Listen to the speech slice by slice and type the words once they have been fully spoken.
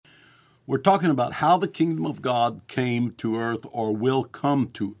We're talking about how the kingdom of God came to earth or will come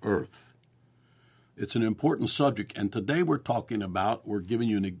to earth. It's an important subject, and today we're giving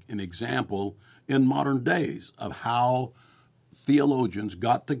you an example in modern days of how theologians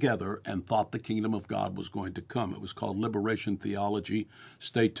got together and thought the kingdom of God was going to come. It was called liberation theology.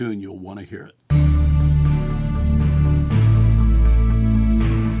 Stay tuned, you'll want to hear it.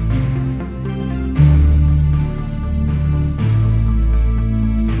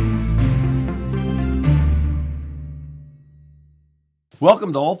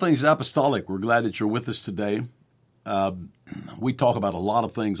 Welcome to All Things Apostolic. We're glad that you're with us today. We talk about a lot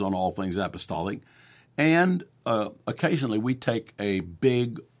of things on All Things Apostolic, and occasionally we take a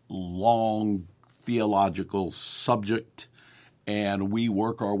big, long theological subject and we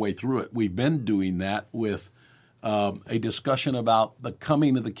work our way through it. We've been doing that with a discussion about the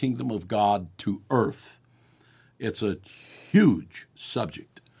coming of the kingdom of God to earth. It's a huge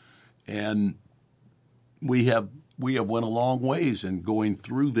subject, and we have went a long ways in going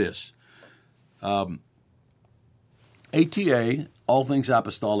through this. ATA, All Things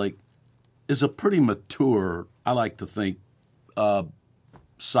Apostolic, is a pretty mature, I like to think,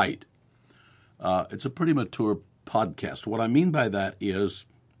 site. It's a pretty mature podcast. What I mean by that is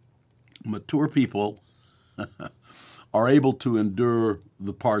mature people are able to endure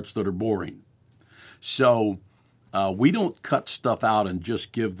the parts that are boring. So we don't cut stuff out and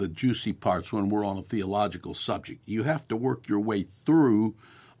just give the juicy parts when we're on a theological subject. You have to work your way through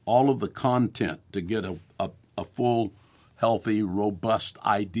all of the content to get a full, healthy, robust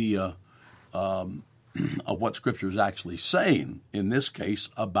idea of what Scripture is actually saying, in this case,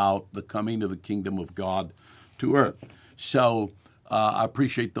 about the coming of the kingdom of God to earth. So I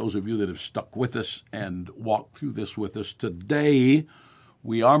appreciate those of you that have stuck with us and walked through this with us. Today,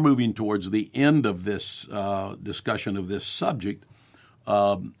 we are moving towards the end of this discussion of this subject.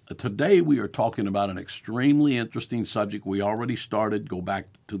 Today we are talking about an extremely interesting subject. We already started. Go back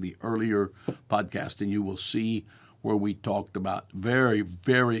to the earlier podcast and you will see where we talked about very,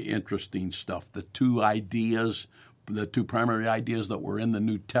 very interesting stuff. The two primary ideas that were in the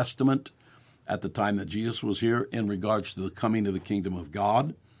New Testament at the time that Jesus was here in regards to the coming of the kingdom of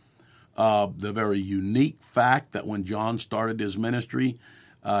God. The very unique fact that when John started his ministry,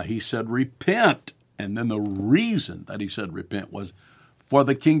 he said, repent. And then the reason that he said repent was, for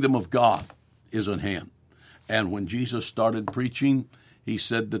the kingdom of God is at hand. And when Jesus started preaching, he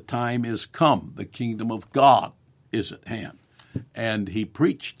said, the time is come. The kingdom of God is at hand. And he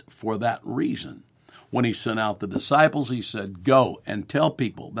preached for that reason. When he sent out the disciples, he said, go and tell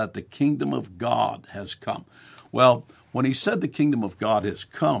people that the kingdom of God has come. Well, when he said the kingdom of God has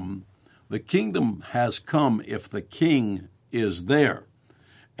come, the kingdom has come if the king is there.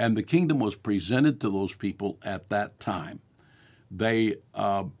 And the kingdom was presented to those people at that time. They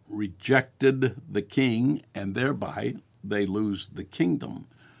rejected the king, and thereby they lose the kingdom.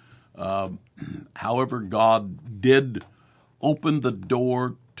 However, God did open the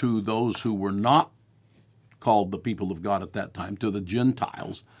door to those who were not called the people of God at that time, to the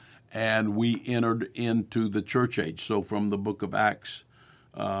Gentiles, and we entered into the church age. So from the book of Acts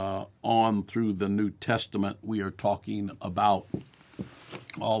on through the New Testament, we are talking about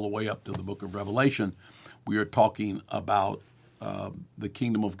all the way up to the book of Revelation. We are talking about the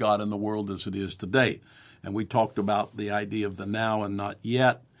kingdom of God in the world as it is today. And we talked about the idea of the now and not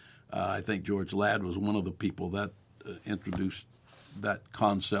yet. I think George Ladd was one of the people that introduced that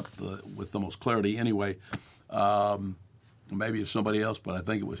concept with the most clarity anyway. Maybe it's somebody else, but I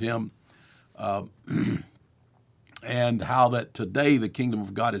think it was him. And how that today the kingdom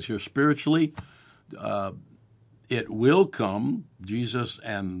of God is here spiritually. It will come. Jesus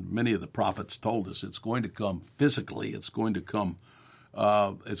and many of the prophets told us it's going to come physically. It's going to come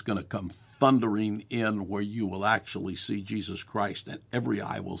thundering in where you will actually see Jesus Christ, and every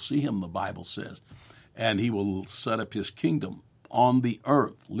eye will see him, the Bible says. And he will set up his kingdom on the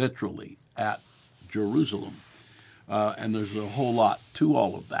earth, literally, at Jerusalem. And there's a whole lot to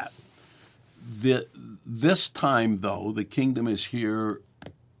all of that. This time, though, the kingdom is here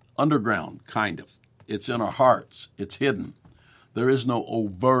underground, kind of. It's in our hearts. It's hidden. There is no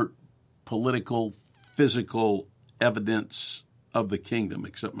overt political, physical evidence of the kingdom,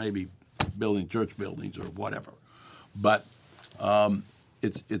 except maybe building church buildings or whatever. But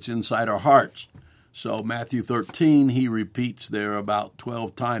it's inside our hearts. So Matthew 13, he repeats there about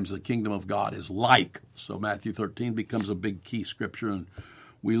 12 times the kingdom of God is like. So Matthew 13 becomes a big key scripture, and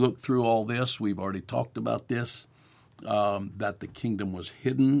we look through all this. We've already talked about this, that the kingdom was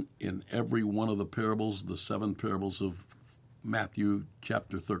hidden in every one of the parables, the 7 parables of Matthew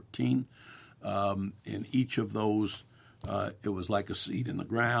chapter 13. In each of those, It was like a seed in the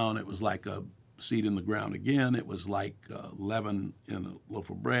ground. It was like a seed in the ground again. It was like leaven in a loaf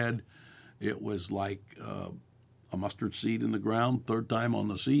of bread. It was like a mustard seed in the ground, third time on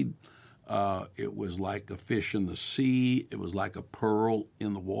the seed. It was like a fish in the sea. It was like a pearl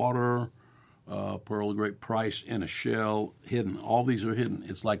in the water, pearl of great price in a shell, hidden. All these are hidden.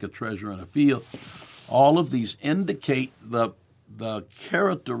 It's like a treasure in a field. All of these indicate the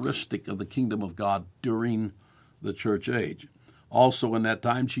characteristic of the kingdom of God during the church age. Also in that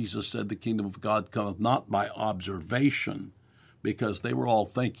time, Jesus said the kingdom of God cometh not by observation, because they were all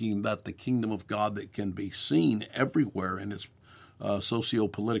thinking that the kingdom of God that can be seen everywhere in its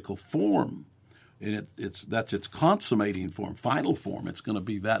socio-political form, and that's its consummating form, final form. It's going to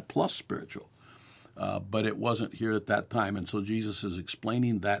be that plus spiritual. But it wasn't here at that time, and so Jesus is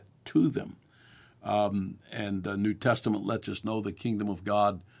explaining that to them. And the New Testament lets us know the kingdom of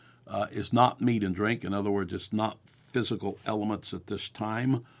God is not meat and drink. In other words, it's not physical elements at this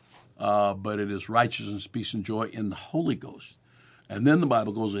time, but it is righteousness, peace, and joy in the Holy Ghost. And then the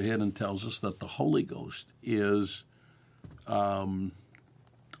Bible goes ahead and tells us that the Holy Ghost is the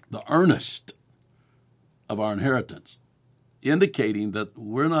earnest of our inheritance, indicating that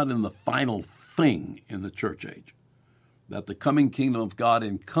we're not in the final thing in the church age, that the coming kingdom of God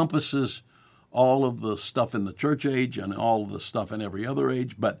encompasses all of the stuff in the church age and all of the stuff in every other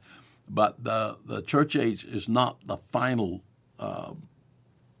age, but the church age is not the final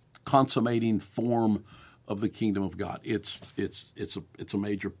consummating form of the kingdom of God. It's a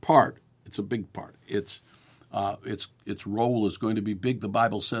major part. It's a big part. Its role is going to be big. The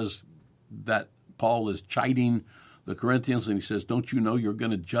Bible says that Paul is chiding the Corinthians, and he says, "Don't you know you're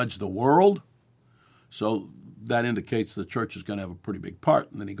going to judge the world?" So that indicates the church is going to have a pretty big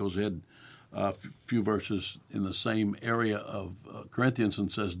part. And then he goes ahead a few verses in the same area of Corinthians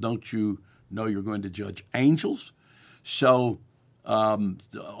and says, "Don't you know you're going to judge angels?" So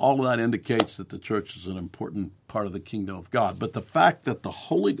all of that indicates that the church is an important part of the kingdom of God. But the fact that the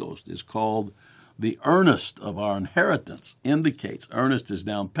Holy Ghost is called the earnest of our inheritance indicates, earnest is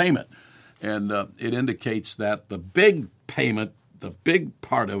down payment, and it indicates that the big payment, the big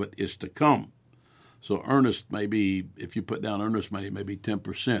part of it is to come. So earnest may be, if you put down earnest money, it may be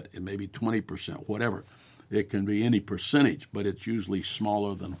 10%, it may be 20%, whatever. It can be any percentage, but it's usually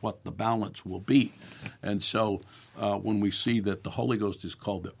smaller than what the balance will be. And so when we see that the Holy Ghost is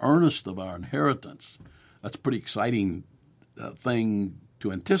called the earnest of our inheritance, that's a pretty exciting thing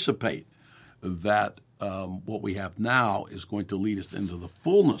to anticipate, that what we have now is going to lead us into the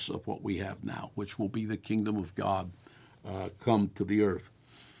fullness of what we have now, which will be the kingdom of God come to the earth.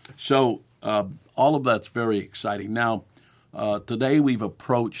 So all of that's very exciting. Now, today we've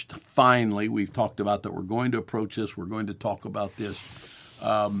approached, finally, we've talked about that we're going to approach this, we're going to talk about this.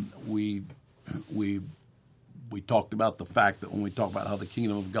 We talked about the fact that when we talk about how the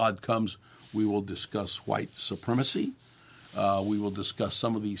kingdom of God comes, we will discuss white supremacy. We will discuss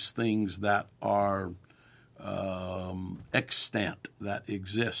some of these things that are extant, that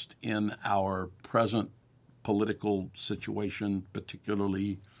exist in our present political situation,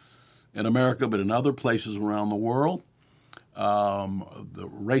 particularly in America, but in other places around the world. The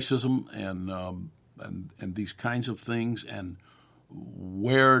racism and these kinds of things, and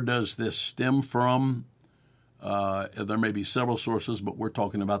where does this stem from? There may be several sources, but we're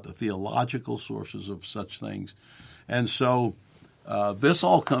talking about the theological sources of such things. And so this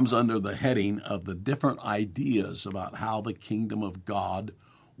all comes under the heading of the different ideas about how the kingdom of God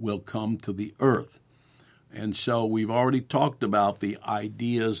will come to the earth. And so we've already talked about the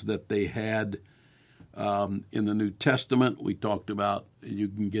ideas that they had in the New Testament. We talked about, you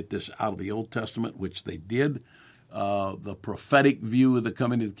can get this out of the Old Testament, which they did, the prophetic view of the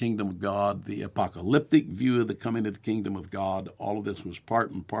coming of the kingdom of God, the apocalyptic view of the coming of the kingdom of God. All of this was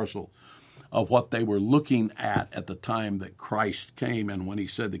part and parcel of what they were looking at the time that Christ came. And when he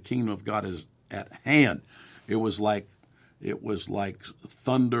said the kingdom of God is at hand, it was like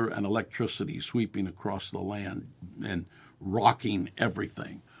thunder and electricity sweeping across the land and rocking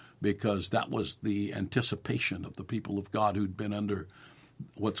everything, because that was the anticipation of the people of God who'd been under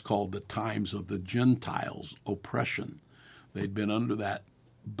what's called the times of the Gentiles' oppression. They'd been under that,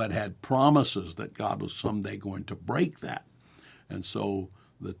 but had promises that God was someday going to break that. And so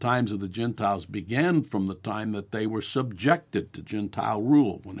the times of the Gentiles began from the time that they were subjected to Gentile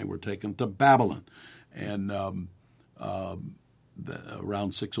rule, when they were taken to Babylon, and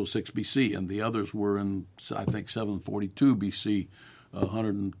around 606 BC, and the others were in, I think, 742 BC,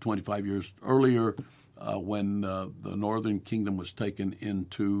 125 years earlier, when the northern kingdom was taken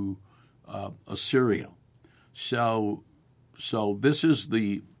into Assyria. So this is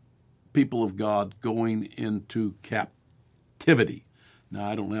the people of God going into captivity. Now,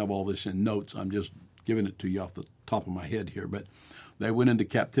 I don't have all this in notes. I'm just giving it to you off the top of my head here. But they went into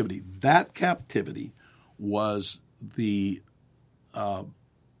captivity. That captivity was the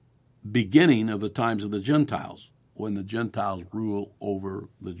beginning of the times of the Gentiles, when the Gentiles rule over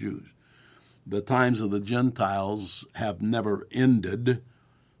the Jews. The times of the Gentiles have never ended,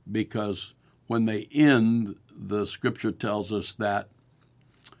 because when they end, the Scripture tells us that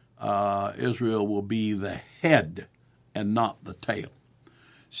Israel will be the head and not the tail.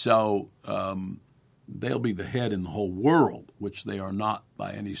 So they'll be the head in the whole world, which they are not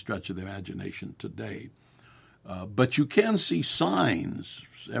by any stretch of the imagination today. But you can see signs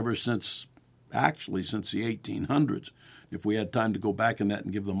ever since the 1800s. If we had time to go back in that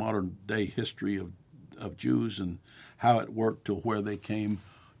and give the modern day history of Jews and how it worked to where they came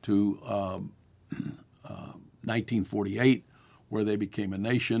to 1948, where they became a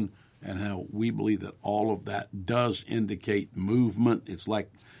nation, and how we believe that all of that does indicate movement. It's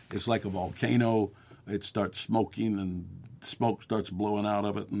like a volcano. It starts smoking, and smoke starts blowing out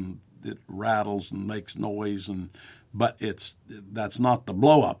of it, and it rattles and makes noise. But that's not the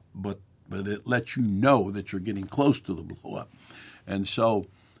blow up, but it lets you know that you're getting close to the blow up. And so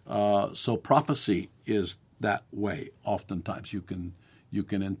prophecy is that way. Oftentimes you can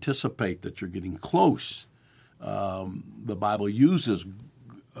anticipate that you're getting close. The Bible uses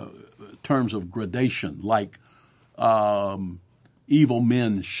terms of gradation, like evil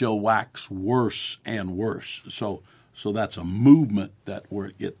men shall wax worse and worse. So that's a movement that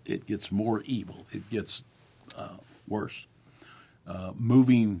where it gets more evil, it gets worse,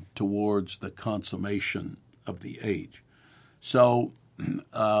 moving towards the consummation of the age. So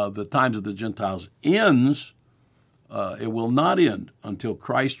the times of the Gentiles ends. It will not end until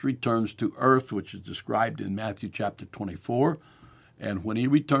Christ returns to earth, which is described in Matthew chapter 24. And when he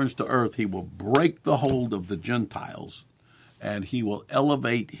returns to earth, he will break the hold of the Gentiles, and he will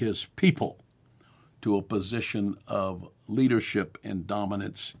elevate his people to a position of leadership and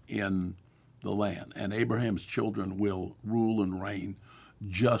dominance in the land. And Abraham's children will rule and reign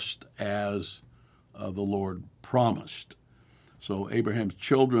just as the Lord promised. So Abraham's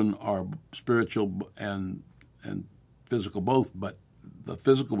children are spiritual and physical both, but the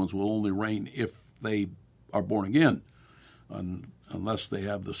physical ones will only reign if they are born again. Unless they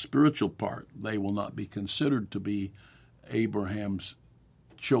have the spiritual part, they will not be considered to be Abraham's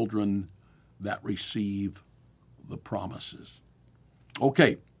children that receive the promises.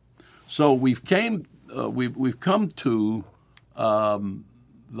 Okay, so we've come to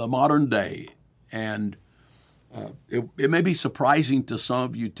the modern day, and it may be surprising to some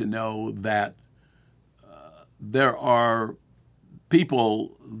of you to know that there are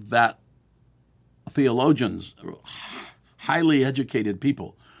people that theologians, highly educated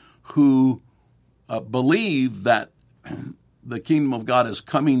people, who believe that the kingdom of God is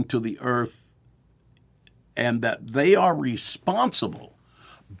coming to the earth, and that they are responsible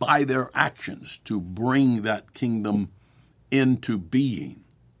by their actions to bring that kingdom into being.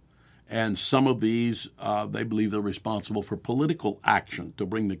 And some of these, they believe they're responsible for political action to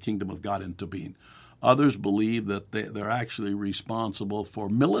bring the kingdom of God into being. Others believe that they're actually responsible for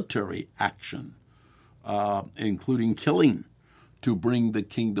military action, including killing, to bring the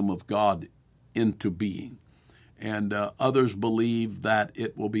kingdom of God into being. And others believe that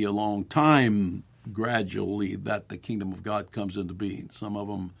it will be a long time, gradually, that the kingdom of God comes into being. Some of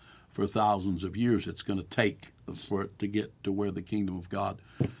them for thousands of years it's going to take for it to get to where the kingdom of God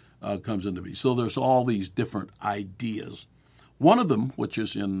comes into being. So there's all these different ideas. One of them, which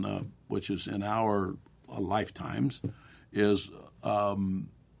is in our lifetimes, is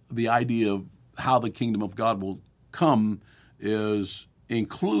the idea of how the kingdom of God will come is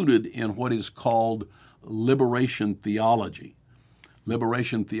included in what is called liberation theology.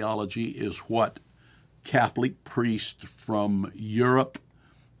 Liberation theology is what Catholic priests from Europe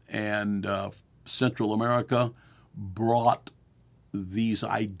and Central America brought these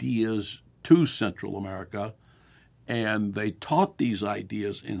ideas to Central America, and they taught these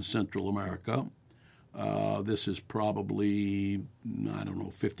ideas in Central America. This is probably,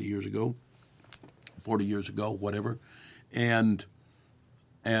 50 years ago, 40 years ago, whatever. And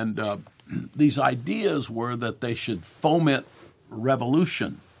these ideas were that they should foment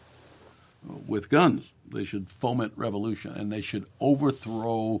revolution with guns. They should foment revolution, and they should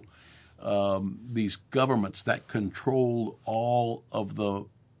overthrow these governments that control all of the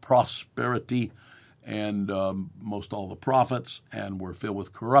prosperity and most all the profits, and were filled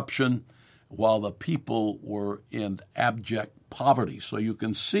with corruption, while the people were in abject poverty. So you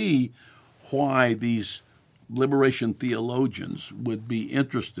can see why these liberation theologians would be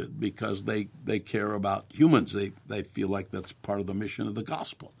interested because they care about humans. They feel like that's part of the mission of the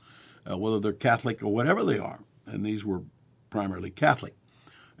gospel, whether they're Catholic or whatever they are. And these were primarily Catholic.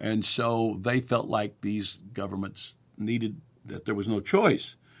 And so they felt like these governments needed, that there was no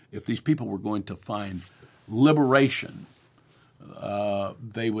choice. If these people were going to find liberation,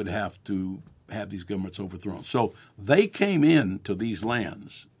 they would have to have these governments overthrown. So they came into these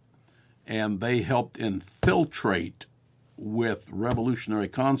lands and they helped infiltrate with revolutionary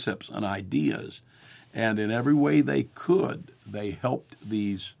concepts and ideas. And in every way they could, they helped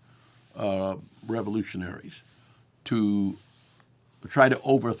these revolutionaries to try to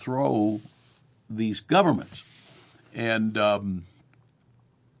overthrow these governments. And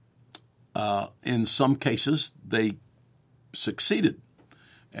in some cases, they succeeded.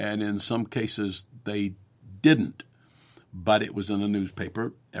 And in some cases, they didn't. But it was in the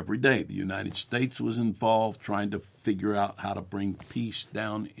newspaper every day. The United States was involved trying to figure out how to bring peace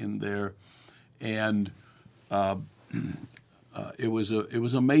down in there. And it was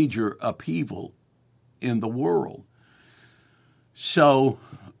a major upheaval in the world. So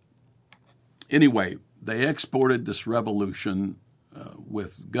anyway, they exported this revolution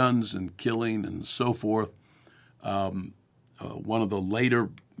with guns and killing and so forth. One of the later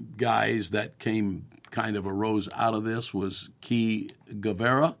guys that kind of arose out of this was Che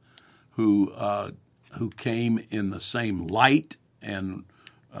Guevara, who came in the same light and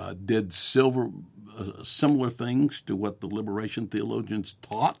did similar things to what the liberation theologians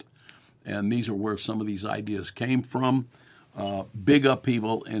taught. And these are where some of these ideas came from. Big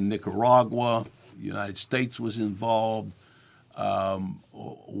upheaval in Nicaragua. The United States was involved.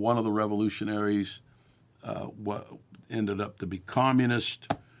 One of the revolutionaries ended up to be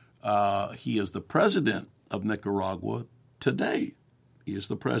communist. He is the president of Nicaragua today. He is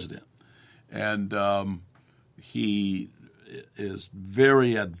the president. And he is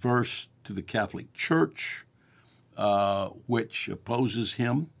very adverse to the Catholic Church, which opposes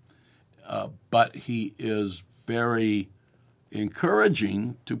him. But he is very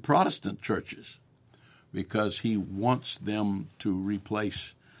encouraging to Protestant churches because he wants them to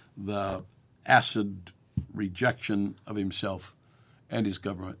replace the acid rejection of himself and his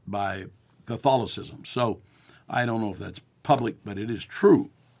government by Catholicism. So I don't know if that's public, but it is true.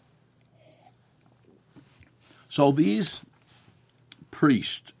 So these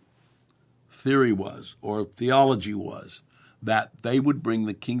priests, theory was, or theology was, that they would bring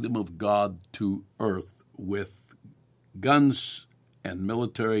the kingdom of God to earth with guns and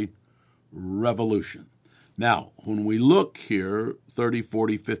military revolution. Now, when we look here 30,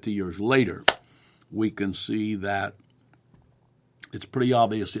 40, 50 years later, we can see that it's pretty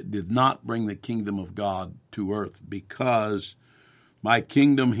obvious it did not bring the kingdom of God to earth because my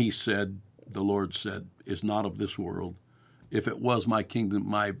kingdom, he said, the Lord said, is not of this world. If it was my kingdom,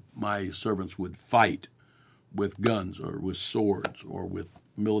 my servants would fight with guns or with swords or with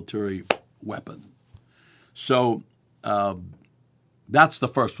military weapons. So that's the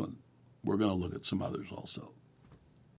first one. We're going to look at some others also.